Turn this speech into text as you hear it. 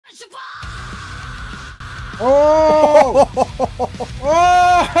Oh!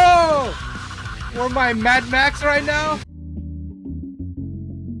 Oh! We're my Mad Max right now?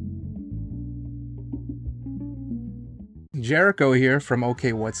 Jericho here from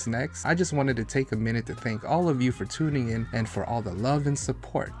OK What's Next. I just wanted to take a minute to thank all of you for tuning in and for all the love and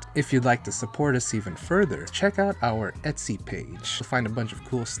support. If you'd like to support us even further, check out our Etsy page. You'll find a bunch of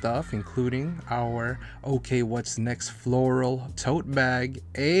cool stuff, including our OK What's Next floral tote bag.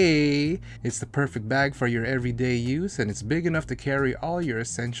 It's the perfect bag for your everyday use, and it's big enough to carry all your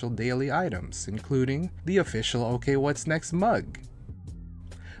essential daily items, including the official OK What's Next mug,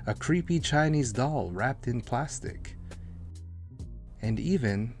 a creepy Chinese doll wrapped in plastic, and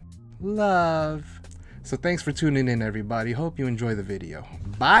even love. So thanks for tuning in, everybody. Hope you enjoy the video.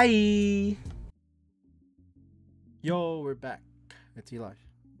 Bye! Yo, we're back. It's Eli.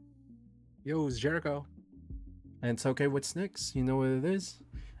 Yo, it's Jericho. And it's okay, what's next? You know what it is.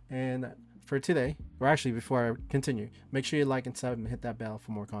 And for today, or actually before I continue, make sure you like and sub and hit that bell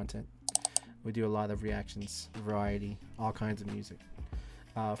for more content. We do a lot of reactions, variety, all kinds of music.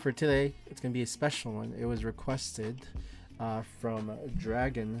 For today, it's going to be a special one. It was requested from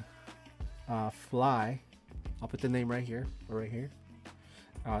Dragon Phly. I'll put the name right here or right here.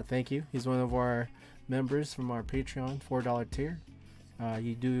 Thank you. He's one of our members from our Patreon $4 tier.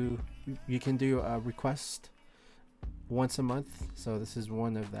 You can do a request once a month, so this is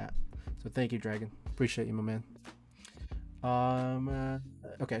one of that. So thank you, Dragon. Appreciate you, my man.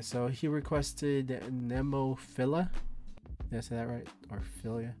 Okay, so he requested Nemophila. Did I say that right? Or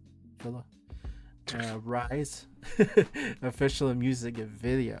Philia? Rise official music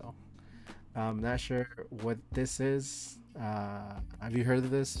video. I'm not sure what this is. Have you heard of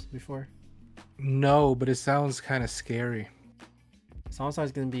this before? No, but it sounds kind of scary. Sounds like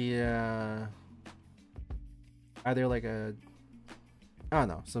it's gonna be either like I don't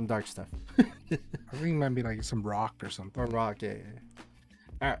know, some dark stuff. I think it might be like some rock or something. Or rock, yeah.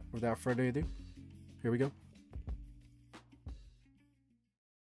 Alright, without further ado, here we go.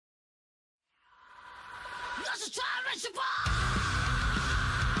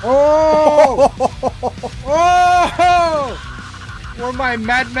 Oh! Oh! We're my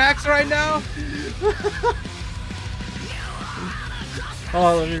Mad Max right now?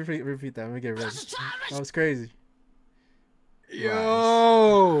 Oh, let me repeat that. Let me get ready. That was crazy.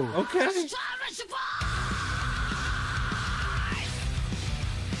 Yo! Right. Okay.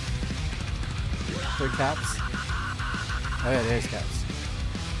 For caps? Oh yeah, there's caps.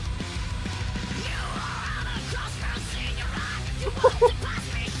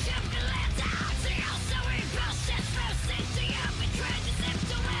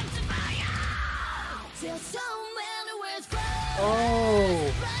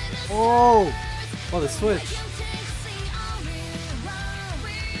 Oh! Oh! Oh, the switch.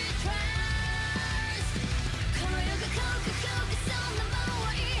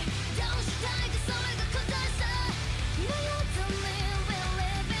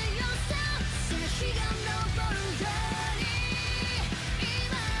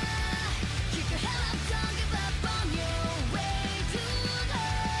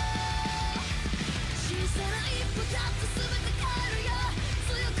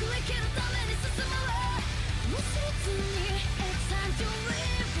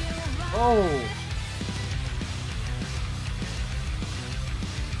 Oh!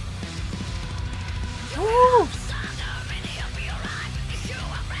 Woo!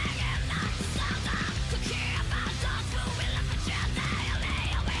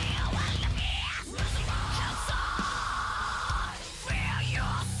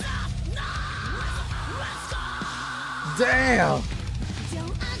 Damn!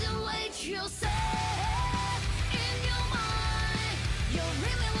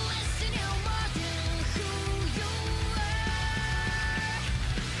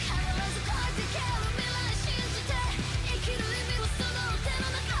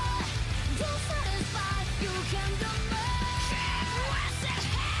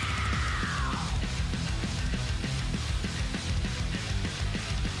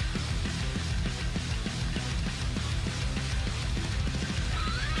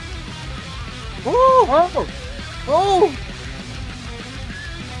 Oh! Oh!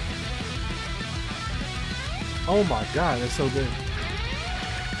 Oh my god, that's so good.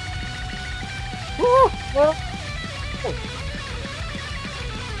 Woo! Oh!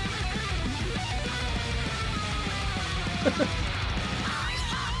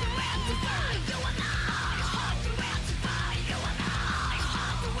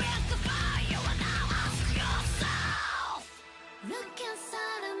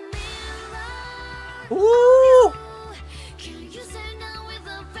 Woo!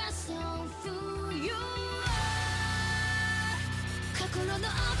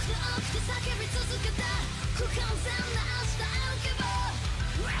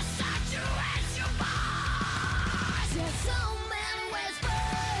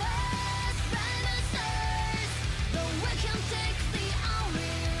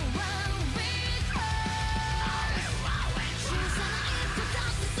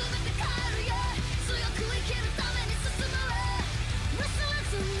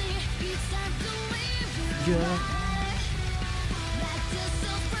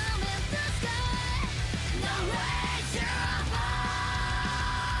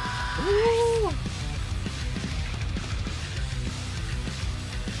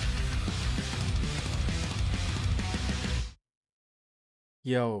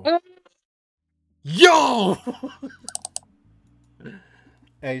 Yo. Yo!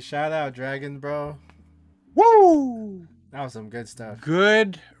 Hey, shout out Dragon, bro. Woo! That was some good stuff.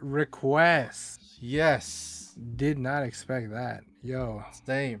 Good request. Yes. Did not expect that. Yo.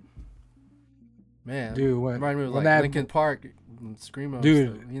 Same. Man. Dude, remind me of when like that, Linkin Park, Screamo,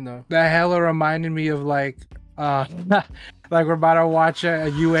 dude, stuff, you know. That hella reminded me of like like we're about to watch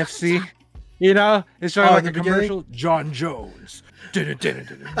a UFC. You know, it's showing like a commercial. John Jones,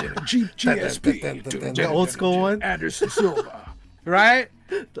 GSP, the old school one. Anderson Silva, right?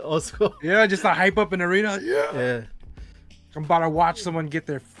 The old school. Yeah, just to hype up an arena. Yeah. I'm about to watch someone get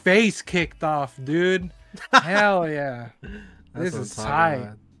their face kicked off, dude. Hell yeah, this is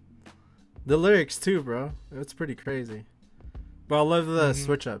tight. The lyrics too, bro. It's pretty crazy. But I love the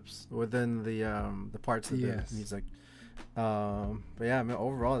switch ups within the parts of the music. But yeah, I mean,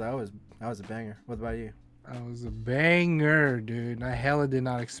 overall that was a banger. What about you? That was a banger, dude. I hella did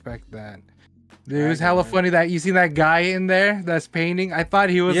not expect that. Dude, it was hella funny that you see that guy in there that's painting. I thought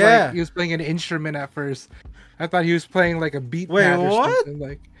he was like he was playing an instrument at first. I thought he was playing like a beat pad or something,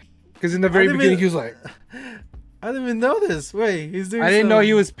 like, because in the very beginning he was like, I didn't even know this. Wait, he's doing. I didn't know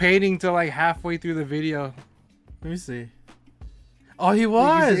he was painting till like halfway through the video. Let me see. Oh, he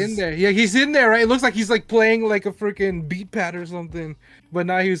was in there. Yeah, he's in there, right? It looks like he's like playing like a freaking beat pad or something, but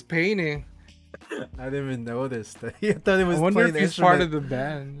now he was painting. I didn't even know this. I thought it was. I wonder if he's part of the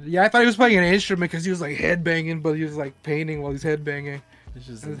band. Yeah, I thought he was playing an instrument because he was like headbanging, but he was like painting while he's headbanging. It's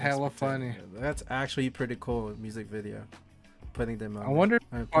just hella funny. That's actually pretty cool music video. Putting them on. I wonder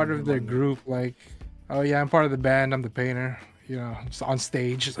if part of their group, like, oh yeah, I'm part of the band. I'm the painter. You know, just on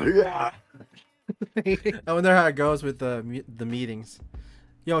stage. Just like, I wonder how it goes with the meetings.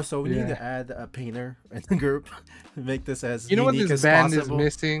 Yo, so we need to add a painter in the group to make this as you know unique what this as band possible. is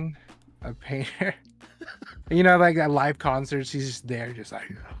missing? A painter. You know, like at live concerts, he's just there, just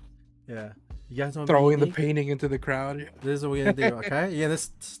like you guys want throwing the painting into the crowd. This is what we're gonna do, okay? Yeah,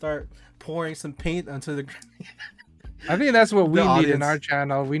 let's start pouring some paint onto the. I think that's what we need in our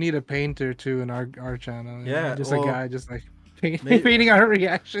channel. We need a painter too in our channel. Yeah, just a guy just like painting our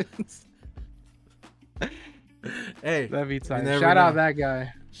reactions. Hey, that'd be tight. Shout out that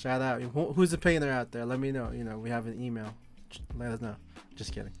guy. Shout out. Who's the painter out there? Let me know. You know, we have an email. Let us know.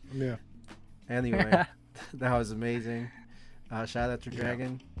 Just kidding. Yeah. Anyway, that was amazing. Shout out to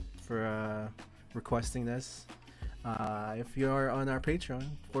Dragon for requesting this. If you are on our Patreon,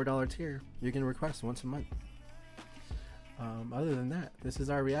 $4 tier, you can request once a month. Other than that, this is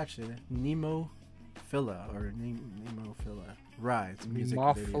our reaction. Nemophila or Nemophila. Right, it's a music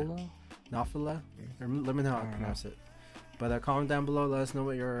video. Nemophila? Let me know how to pronounce it. But comment down below. Let us know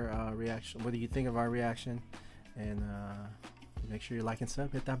what your reaction. What do you think of our reaction? And make sure you like and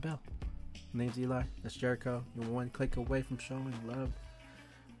sub. Hit that bell. My name's Eli. That's Jericho. You're one click away from showing love.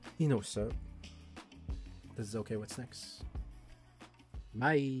 You know what's up. This is okay. What's next?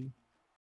 Bye.